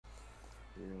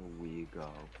go.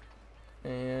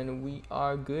 And we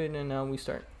are good, and now we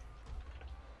start.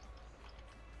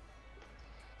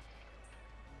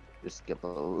 Just skip a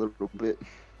little bit.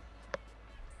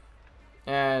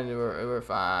 And we're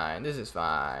fine. This is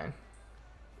fine.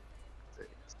 6,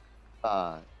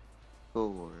 5,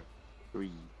 4,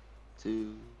 3,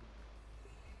 2,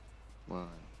 1.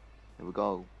 Here we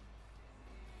go.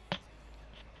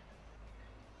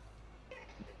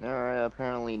 Alright,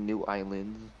 apparently new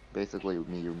islands. Basically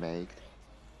me remake.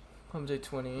 Update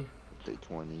 20. Update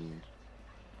 20.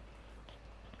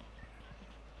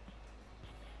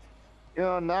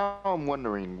 Yeah, now I'm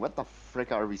wondering, what the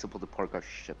frick are we supposed to park our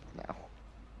ship now?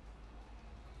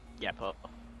 Yeah, Pope.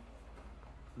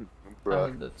 I Bruh.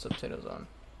 have the subtitles on.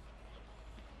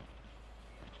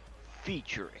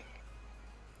 Featuring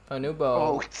A new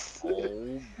boat.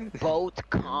 boat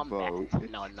combat. Boat.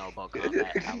 No, boat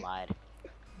combat. I lied.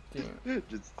 Damn.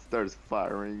 Just starts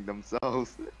firing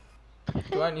themselves.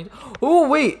 Do I need? Oh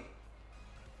wait!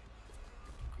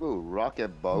 Ooh,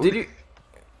 rocket boat. Did you?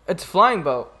 It's flying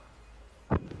boat.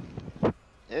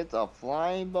 It's a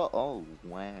flying boat. Oh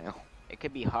wow. It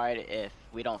could be hard if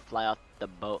we don't fly off the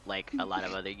boat like a lot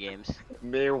of other games.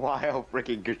 Meanwhile,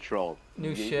 freaking control.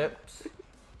 New ships.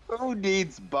 Who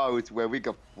needs boats where we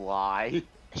can fly?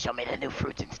 Show me the new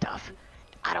fruits and stuff.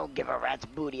 I don't give a rat's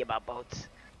booty about boats.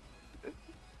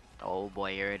 Oh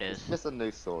boy, here it is. Just a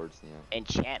new swords, yeah.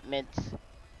 Enchantments.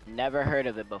 Never heard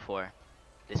of it before.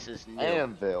 This is new.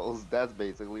 Anvils. That's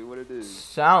basically what it is.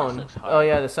 Sound. This looks hard. Oh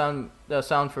yeah, the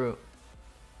sound fruit.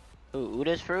 Ooh,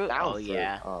 Uda's fruit? Sound Oh fruit.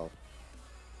 yeah. Oh,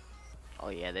 Oh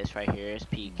yeah, this right here is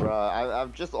peak. bruh,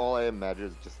 I'm just all I imagine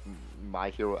is just My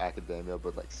Hero Academia,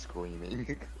 but like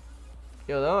screaming.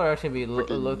 Yo, that would actually be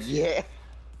Freaking looks. yeah.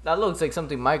 That looks like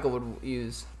something Michael would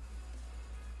use.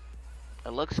 It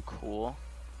looks cool.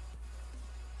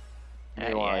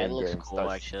 Meanwhile, Yeah, it looks in-game cool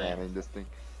starts actually. spamming this thing.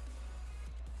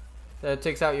 That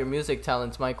takes out your music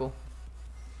talents, Michael.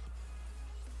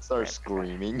 Starts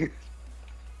screaming.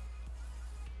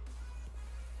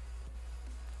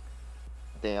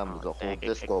 Damn, there's a Oh, whole dang, it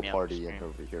disco kicked me out party the in screen.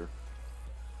 over here.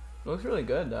 Looks really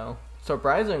good though.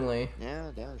 Surprisingly.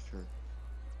 Yeah, that's true.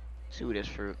 See Uda's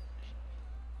fruit.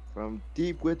 From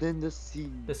deep within the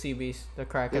sea, The sea beast, the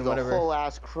kraken, there's a whatever. whole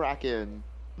ass kraken.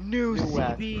 New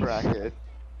ass CBs. kraken.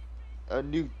 A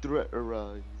new threat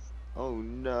arises. Oh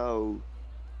no.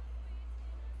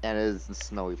 And it is the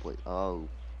snowy place. Oh.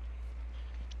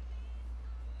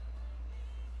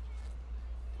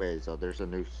 Wait, so there's a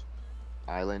new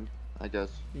island, I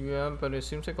guess. Yeah, but it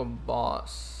seems like a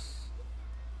boss.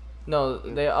 No,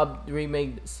 they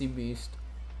remade Sea Beast.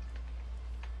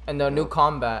 And the new Oh.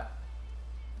 combat.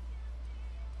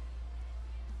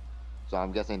 So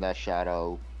I'm guessing that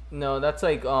Shadow. No, that's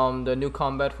like the new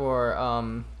combat for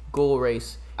Ghoul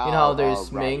Race. You know how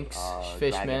there's right. Minx,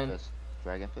 Fishman.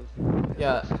 Dragon Fist?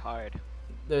 Yeah, Looks hard.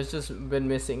 there's just been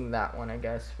missing that one, I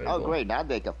guess. for Oh Ghoul. great, now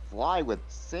they can fly with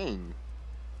Sing.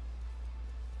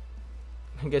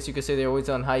 I guess you could say they're always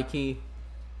on high key.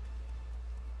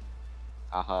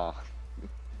 Aha.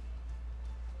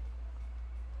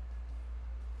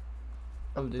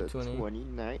 Of the The 20.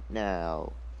 29th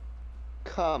now.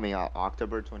 Coming out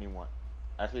October 21.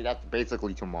 Actually, that's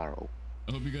basically tomorrow.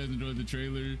 I hope you guys enjoyed the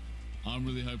trailer. I'm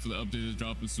really hyped for the update that's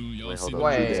dropping soon. Y'all Wait, see hold the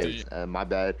on. 2 Wait. days. My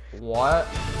bad. What?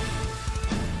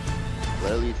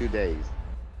 Literally 2 days.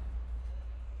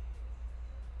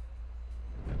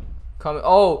 Coming.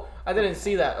 Oh, I didn't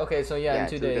see that. Okay, so yeah, in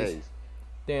 2 2 days.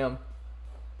 Damn.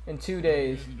 In 2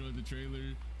 days. If you guys enjoyed the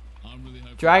trailer, I'm really hyped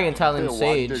for Dragon the Talent They're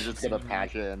Sage. just gonna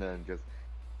patch it and then just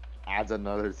adds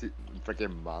another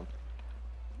freaking month.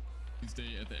 stay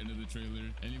at the end of the trailer.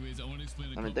 Anyways, I want to explain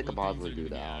a I mean, couple they could of possibly things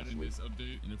do that are that, gonna be added in this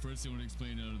update. And the first thing I want to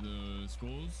explain out of the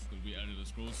scrolls, because we added a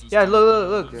scroll system. Yeah,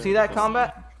 look. Okay. See that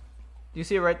combat? Do you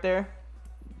see it right there?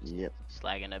 Yep.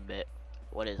 Slagging a bit.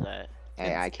 What is that?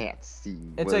 Hey, I can't see.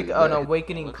 It's What like is an that?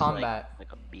 awakening Looks combat.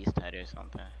 Like a beast head or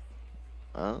something.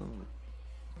 Oh.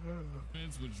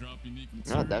 Defense would drop unique No,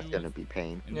 materials. that's gonna be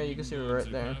pain. And Yeah, then you can see it go right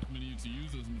into the there. craft menu to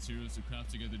use those materials to craft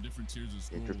together different tiers of It's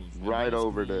scrolls. just And right those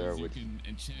over scrolls there you with- can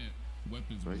enchant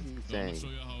weapons What is with. he So I'm saying? gonna show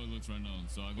you how it looks right now.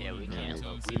 So I go Yeah, to we the can't.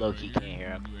 talent We save low-key right can't here hear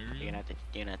in him. the new area. You're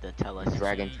gonna have to tell us.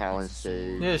 Dragon Enchant, Talent it's a sword.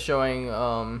 Stage. They're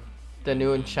showing the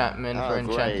new enchantment for Oh, great.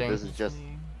 enchanting. This is just.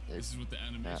 This is what the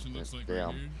animation looks like damn.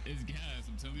 right here. It's gas,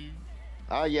 I'm telling you.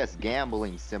 Oh yes,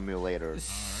 gambling simulator.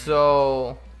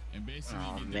 So And basically,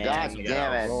 Oh, you man. get God you damn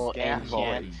gotta it, roll gamble.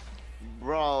 enchant.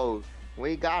 Bro,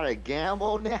 we gotta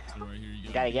gamble now. So right here,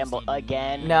 you Gotta gamble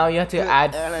again. now you have to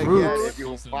add And again, fruits. if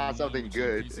you find something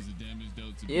good.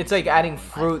 It's like adding I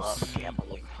fruits. love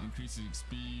gambling. Increases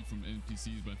XP from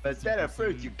NPCs by But then at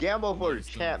first, you gamble for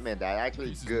enchantment. That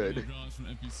actually is good.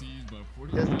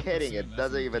 Just kidding, it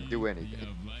doesn't even do anything.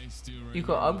 You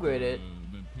could upgrade it.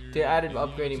 They added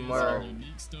upgrading more.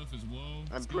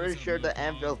 I'm pretty sure the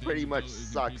anvil pretty much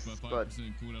sucks, but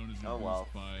oh well.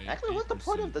 Actually, what's the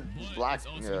point of the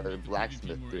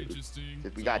blacksmith dude?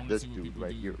 If we got this dude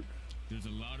right here. There's a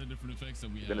lot of different effects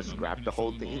that we You're gonna scrap the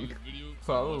whole thing.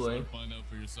 Probably.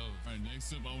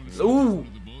 Ooh.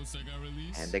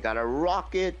 And they got a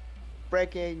rocket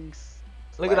freaking.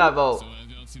 Look at that boat. So as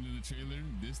y'all seen in the trailer,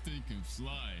 this thing can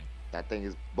fly. That thing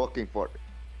is booking for it.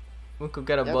 We could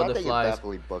get a Yeah, boat that that thing is flies.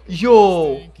 definitely booking.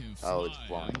 Yo! This thing can Oh, it's fly,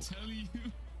 flying. I'm telling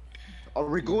you. Are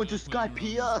we going to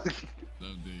Skypea?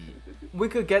 We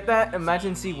could get that,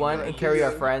 imagine C1 and carry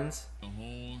our friends. The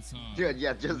whole time. Dude,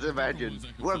 yeah, just imagine.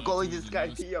 We're going to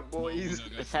Skypea, boys.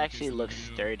 This actually looks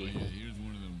sturdy. Yeah, here's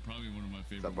one of them, probably one of my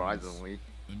favorite. Surprisingly.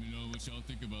 Let me know what y'all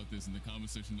think about this in the comment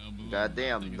section down below.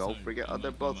 Goddamn, don't forget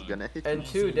other boats gonna hit In you.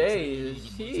 2 days,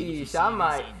 sheesh,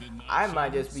 I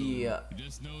might just be,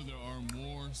 Just know there are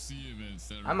more sea events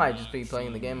that I might just be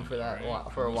playing the game for that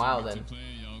for a while then.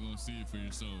 Y'all gonna see it for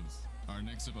yourselves. Alright,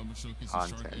 next up I'm gonna showcase the Shark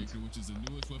Content. Anchor, which is the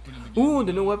newest weapon in the game. Ooh,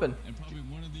 the new weapon. And probably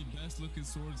one of the best looking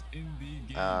swords in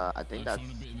the game. I think I've that's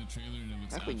shown a bit in the trailer and it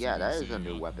looks actually, yeah, that is a absolutely new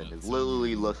insane. weapon. It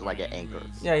literally looks like an anchor.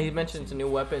 Yeah, he mentioned it's a new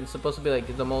weapon. It's supposed to be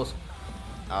like the most.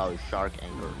 Oh, shark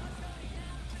anchor.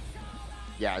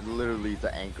 Yeah, literally it's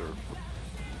an anchor.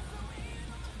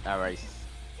 Alright,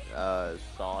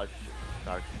 saw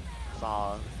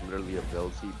literally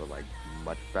ability, but like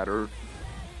much better.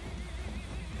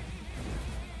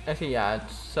 Actually, yeah,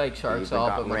 it's like sharks Even all,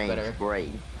 got but much range better.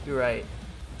 brave. You're right.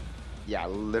 Yeah,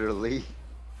 literally.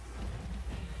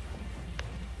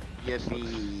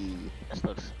 Yippee. This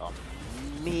looks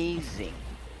amazing.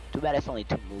 Too bad it's only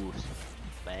 2 moves.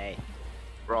 But hey.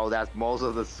 Bro, that's most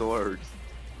of the swords.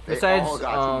 They all Besides,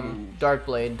 got 2 moves. Dark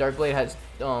Blade has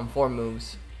 4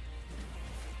 moves.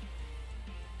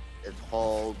 It's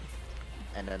hold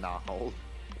and then not hold.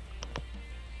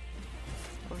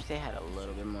 Of course they had a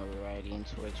little bit more variety in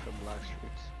swords for Blox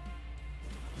fruits.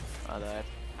 Although I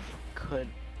could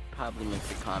probably make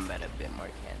the combat a bit more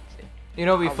fancy. You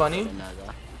know, what'd be I'll funny. put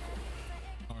another.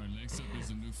 Alright, next up is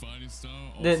a new fighting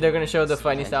style. They're gonna show the Also,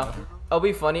 fighting style. It'll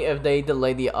be funny if they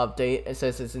delay the update. It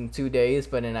says it's in 2 days,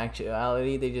 but in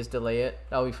actuality they just delay it.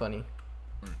 That'll be funny.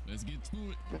 let's get to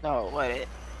it. No, what?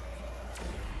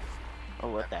 Oh,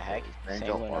 what the heck?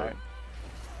 Angel Same with art. art.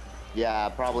 Yeah,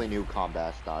 probably new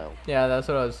combat style. Yeah, that's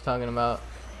what I was talking about.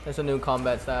 It's a new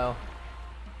combat style.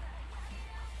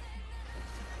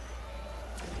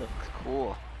 Looks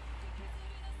cool.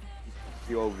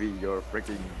 POV, you're a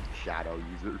freaking shadow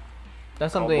user.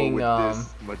 That's Combo something with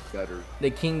this, much better. the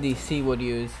King DC would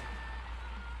use.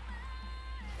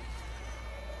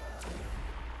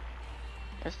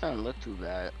 This doesn't look too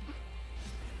bad.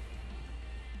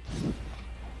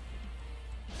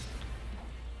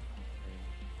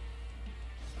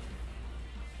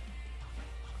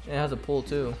 It has a pool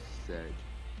too. Sick.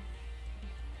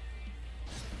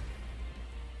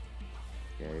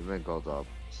 Yeah, even goes up.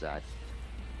 Sad.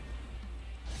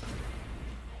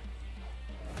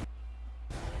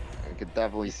 I could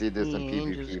definitely see this in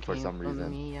PvP for some reason.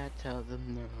 Me, I tell them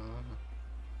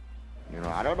no. You know,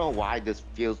 I don't know why this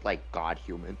feels like God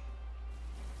human.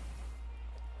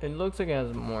 It looks like it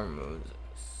has more moves.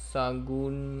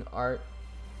 Sagun art.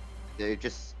 It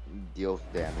just deals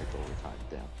damage all the time.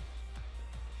 Damn.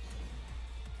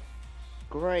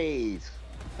 Great.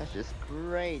 That's just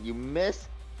great. You miss?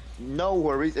 No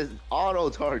worries. It's auto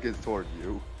targets toward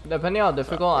you. Depending on how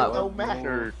difficult It I don't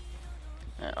matter.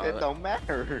 Uh, It don't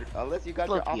matter unless you got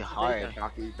your Look, be hard. observation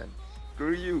cocky. Then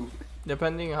screw you.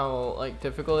 depending how like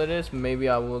difficult it is, maybe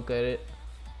I will get it.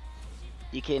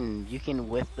 You can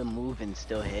whiff the move and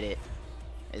still hit it.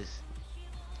 Is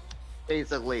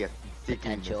Basically a sticky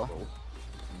Potential. missile.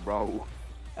 Bro, you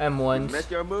M1s.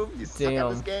 missed your move. You suck at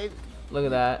this Damn. game. Look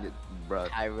at that. Bruh.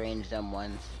 high range them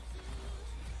ones.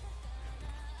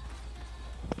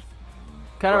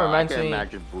 Kind of Bro, reminds I can me.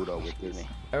 imagine Buddha with Excuse this. me.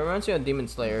 It reminds me of Demon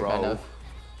Slayer, kind Bro. of.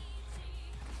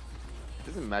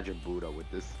 Just imagine Buddha with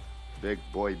this big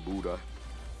boy Buddha.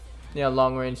 Yeah,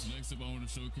 long range. Next up, I want to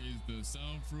showcase the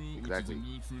sound fruit, Exactly. which is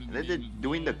a new fruit in And the then they're game as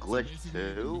doing the well. glitch So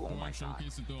basically, too? Oh before my I god.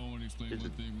 showcase it, though, I want to explain It's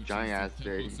one a thing, which giant is ass the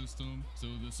tempo thing. system. So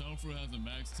the sound fruit has a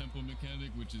max tempo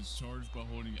mechanic, which is charged by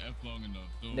holding F long enough.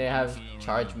 So They I'll have show y'all right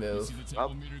charge now. You move. see the tempo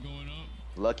Oh. meter going up?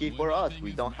 Lucky When for that us, thing we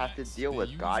is don't have to maxed, deal the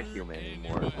with God user human and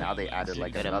anymore. if Now they it added is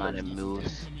like good another. amount of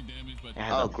moves. incoming damage by It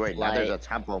has Oh a great! Now there's a flight.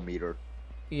 tempo meter.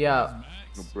 Yeah.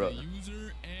 Max, Bro. the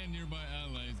user and nearby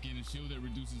allies gain a shield that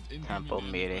reduces Tempo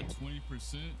incoming damage meter. by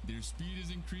 20%. Their speed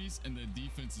is increased and the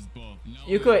defense is buffed. Now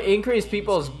You could increase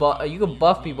people's you could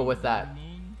buff people with that.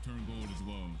 Turn gold as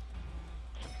well.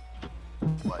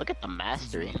 Look at the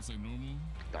mastery. It's like normal.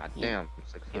 God damn.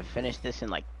 You can finish this in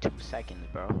like 2 seconds,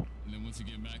 bro. And then once you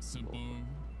get max tempo,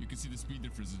 you can see the speed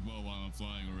difference as well while I'm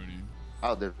flying already.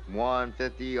 Oh, there's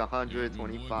 150,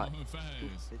 125.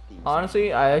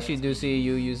 Honestly, I actually do see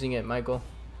you using it, Michael.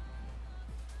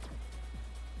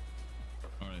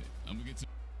 Alright, I'm gonna get to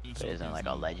But isn't like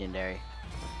a legendary.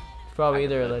 It's probably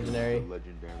either a legendary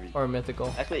Legendary. or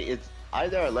mythical. Actually, it's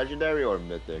either a legendary or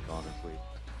mythic, honestly.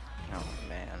 Oh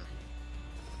man.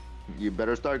 You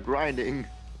better start grinding.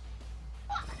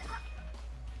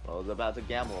 I was about to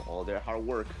gamble all their hard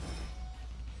work.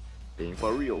 Being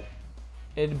for real.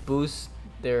 It boosts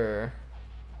them.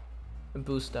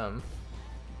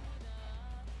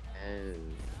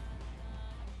 And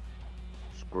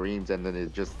screams, and then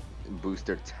it just boosts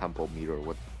their tempo meter.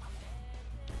 What?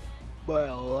 By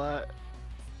a lot.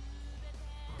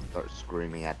 Start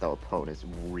screaming at the opponent's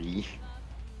re.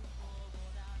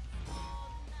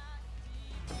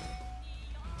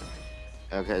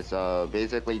 Okay, so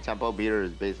basically tempo meter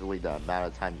is basically the amount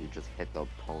of time you just hit the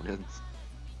opponents.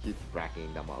 Keep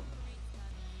racking them up.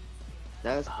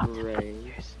 That's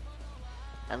great.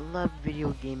 I love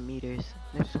video game meters.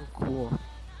 They're so cool.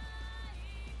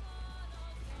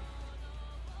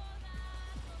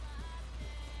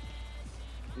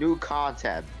 New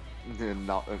content.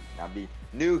 No, I mean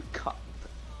new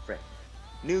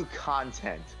new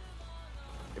content.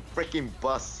 It freaking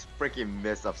busts freaking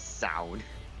miss of sound.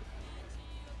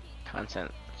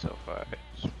 Content so far.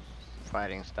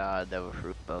 Fighting style, devil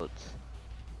fruit boats.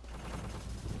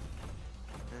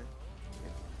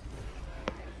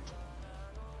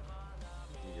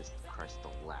 Jesus Christ,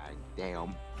 the lag.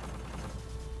 Damn.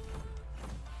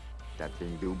 That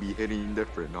thing do be hitting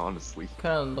different, honestly.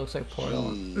 Kind of looks like Portal.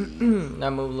 Jeez.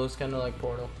 That move looks kind of like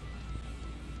Portal.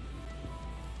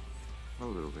 A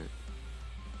little bit.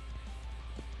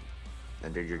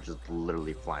 And then you're just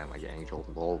literally flying like an angel.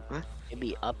 Lol. It'd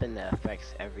be up in the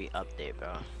effects every update,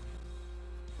 bro.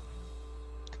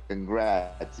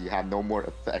 Congrats, you have no more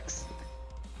effects.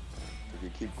 If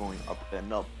you keep going up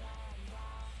and up.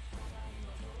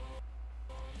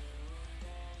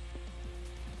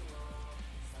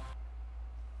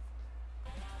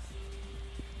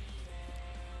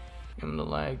 Give him the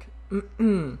lag.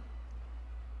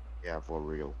 Yeah, for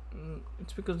real.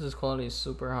 It's because this quality is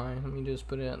super high. Let me just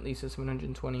put it at least at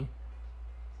 720.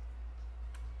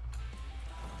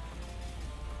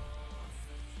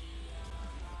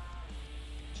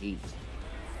 Jeez.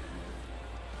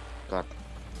 Got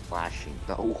flashing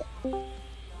though.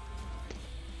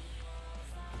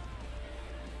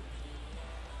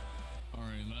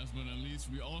 Alright, last but not least,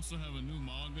 we also have a new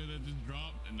manga that just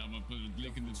dropped, and I'm gonna put a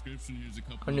link in the description. Here's a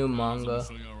couple A new of panels I'm manga.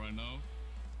 gonna show y'all right now.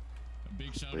 A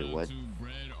big shout Wait, out what? to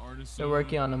Bread Artist. They're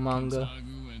working on a manga.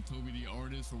 And Toby the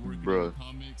artist for working Bruh. on the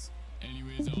comics.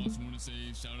 Anyways, I also want to say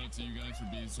shout out to you guys for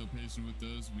being so patient with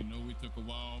us. We know we took a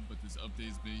while, but this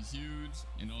update's been huge.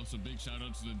 And also big shout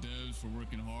out to the devs for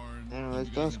working hard. Anyways, Hope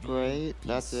you guys that's enjoy. great.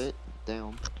 That's Peace. it.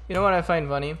 Damn. You know what I find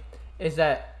funny is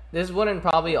that this wouldn't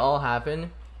probably all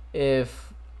happen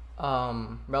if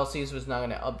Relseas was not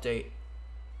gonna update.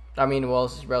 I mean, well,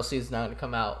 Relseas is not gonna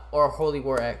come out, or Holy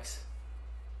War X.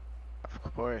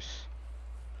 Of course.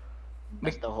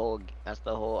 That's the whole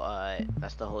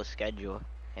schedule.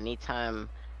 Anytime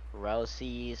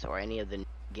Relseas or any of the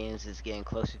games is getting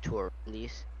closer to a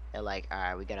release, they're like,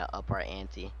 alright, we gotta up our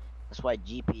ante. That's why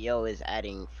GPO is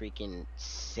adding freaking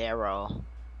Cero.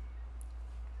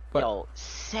 But- Yo,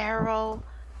 Cero?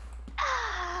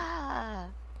 Ah!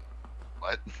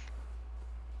 What?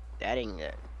 Adding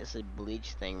it's a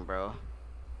Bleach thing, bro.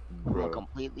 A Bro.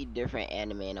 completely different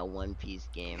anime in a One Piece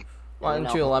game. Why And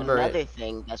don't then you elaborate? Another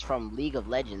thing that's from League of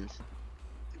Legends.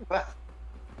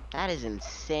 That is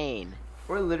insane.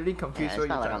 We're literally Yeah, confused. it's what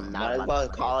not you're like talking I'm about. not Might as about well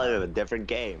to call play it a different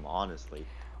game, honestly. Might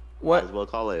What? as well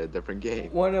call it a different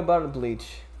game. What about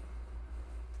Bleach?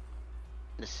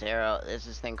 The Cero, there's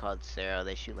this thing called Cero.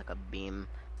 They shoot like a beam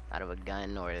out of a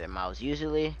gun or their mouse.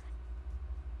 Usually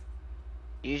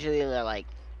they're like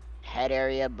head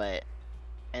area, but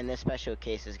in this special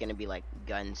case, it's gonna be like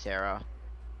gun Cero.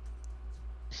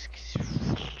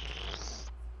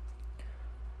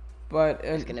 But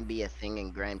It's gonna be a thing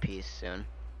in Grand Peace soon.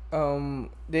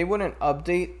 they wouldn't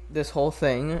update this whole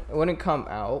thing. It wouldn't come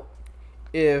out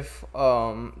if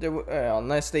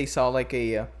unless they saw like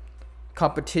a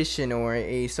competition or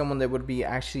a someone that would be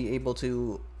actually able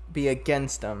to be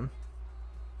against them.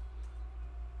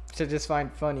 to just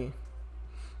find funny.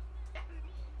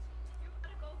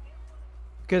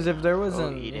 Because if there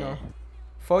wasn't, you know,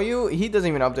 for you, he doesn't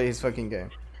even update his fucking game.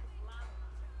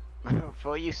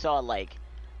 For you saw like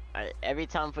every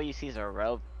time for you sees a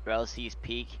Rel sees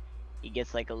peak, he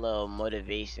gets like a little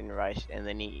motivation rush, and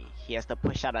then he has to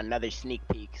push out another sneak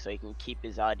peek so he can keep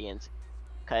his audience.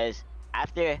 Cause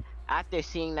after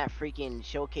seeing that freaking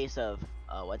showcase of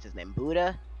what's his name,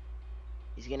 Buddha,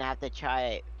 he's gonna have to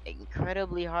try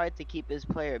incredibly hard to keep his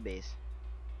player base.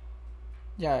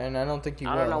 Yeah, and I don't think he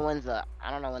will. I don't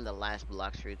know when the last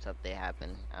Blox Roots update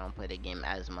happened. I don't play the game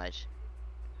as much.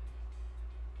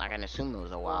 I can assume it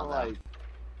was a while though. Like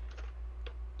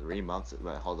 3 months.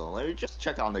 Wait, hold on. Let me just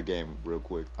check on the game real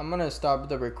quick. I'm gonna stop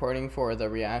the recording for the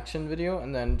reaction video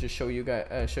and then just show you guys.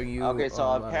 Okay,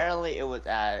 so apparently it was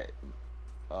at.